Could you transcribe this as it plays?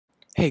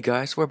Hey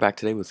guys, we're back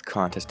today with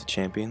Contest of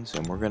Champions,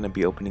 and we're going to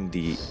be opening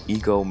the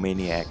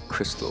Egomaniac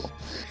Crystal.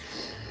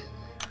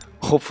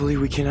 Hopefully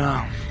we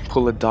can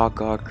pull a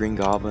Doc Ock, Green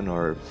Goblin,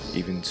 or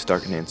even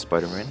Starkin and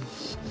Spider-Man.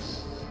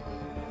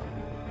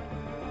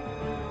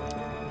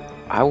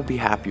 I will be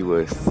happy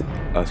with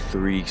a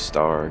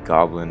 3-star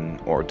Goblin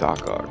or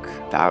Doc Ock.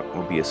 That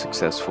will be a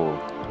successful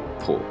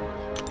pull.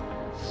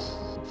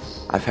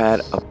 I've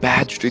had a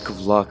bad streak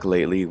of luck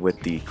lately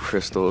with the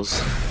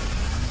crystals.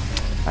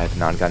 I have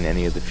not gotten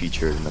any of the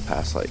features in the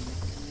past, like,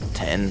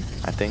 10,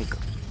 I think.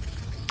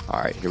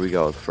 Alright, here we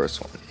go, the first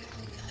one.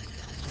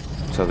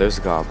 So there's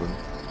the Goblin.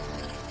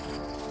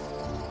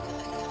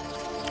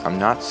 I'm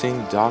not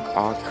seeing Doc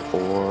Ock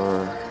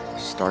or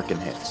Stark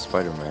and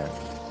Spider-Man.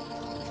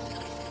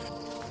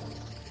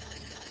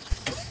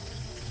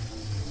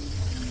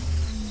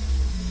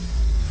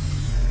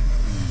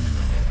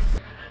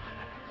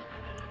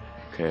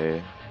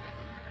 Okay.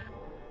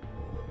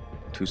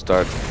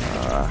 2-star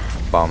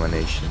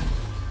Abomination.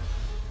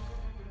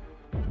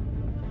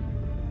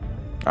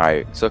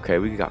 Alright, it's okay,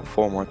 we got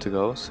 4 more to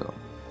go, so.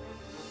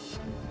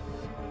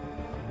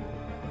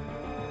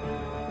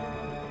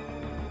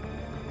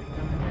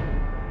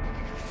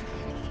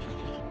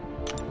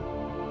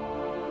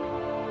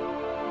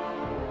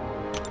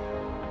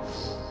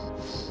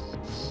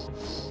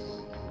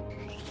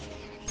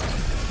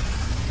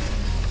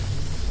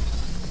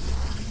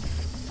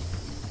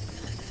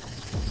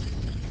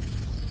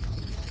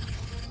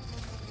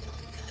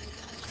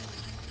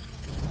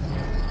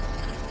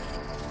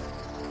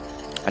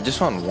 I just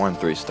want one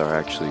 3-star,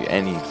 actually,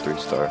 any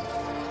 3-star.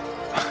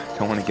 I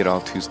don't want to get all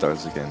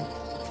 2-stars again.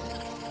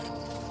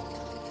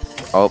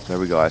 Oh, there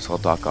we go, I saw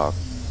Doc Ock.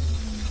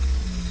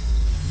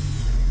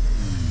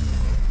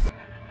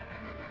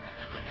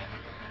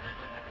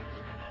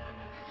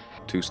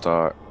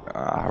 Two-star,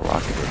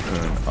 Rocket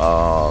Raccoon.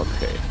 Oh,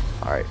 okay,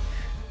 alright.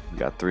 We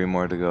got 3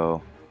 more to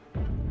go.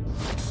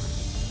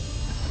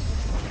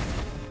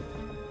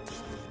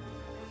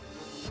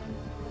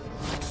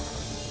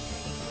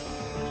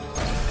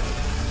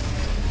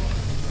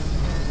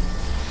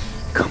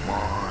 Come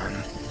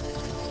on.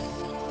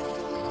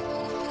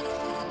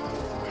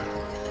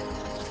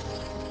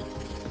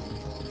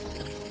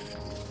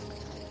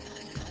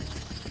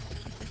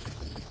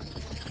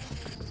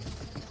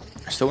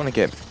 I still want to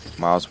get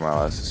Miles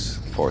Morales'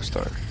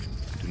 4-star.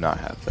 Do not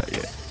have that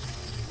yet.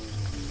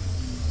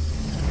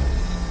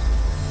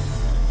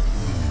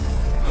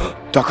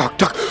 Doc Ock,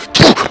 Doc.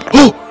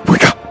 Oh, we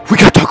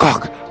got Doc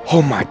Ock.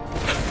 Oh my.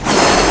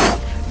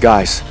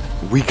 Guys,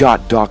 we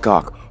got Doc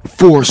Ock.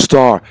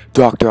 4-star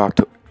Dr.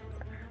 Octo.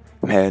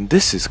 Man,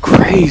 this is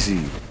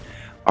crazy.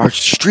 Our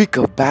streak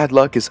of bad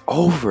luck is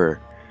over.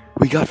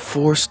 We got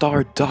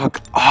 4-star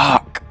Doc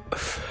Ock.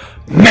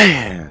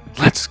 Man,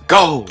 let's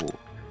go.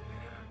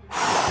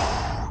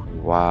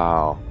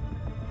 Wow.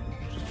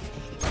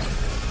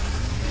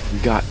 We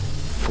got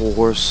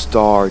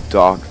 4-star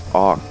Doc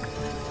Ock.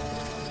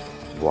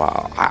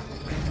 Wow.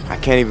 I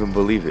can't even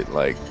believe it.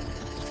 Like,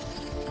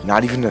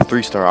 not even a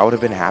 3-star. I would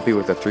have been happy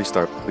with a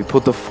 3-star. We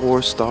put the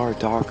 4-star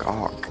Doc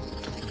Ock.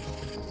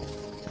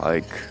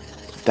 Like,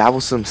 that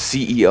was some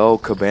CEO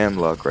kabam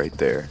luck right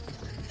there.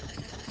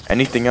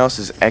 Anything else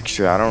is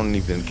extra. I don't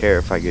even care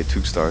if I get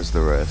 2 stars the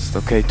rest.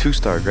 Okay,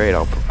 2-star, great.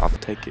 I'll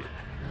take it.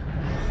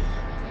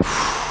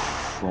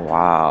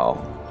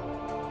 Wow.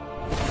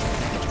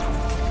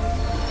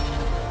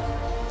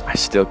 I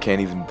still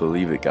can't even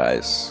believe it,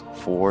 guys.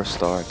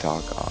 4-star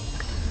Doc Ock.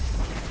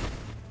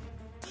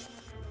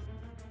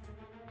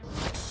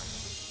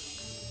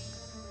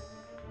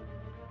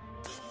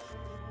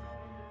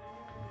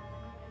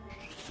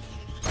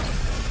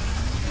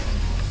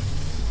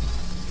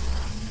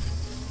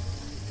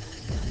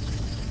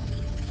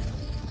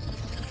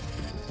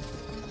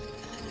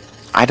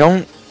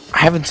 I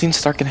haven't seen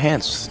Stark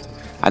Enhanced.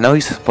 I know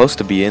he's supposed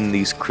to be in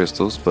these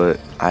crystals, but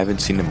I haven't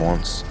seen him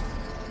once.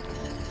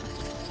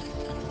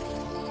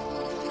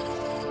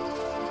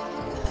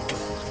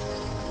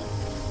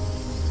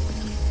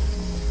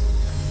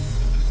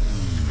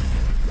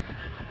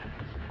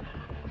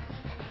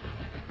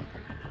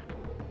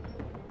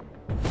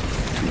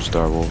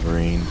 Two-star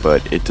Wolverine,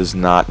 but it does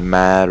not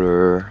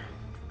matter.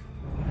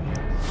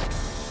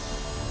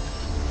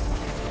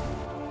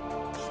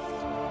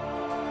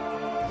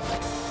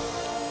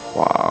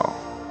 Wow.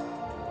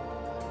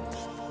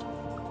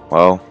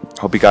 Well,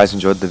 hope you guys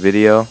enjoyed the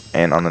video,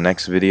 and on the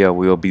next video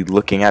we will be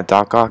looking at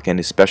Doc Ock and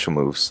his special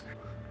moves.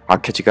 I'll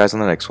catch you guys on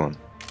the next one.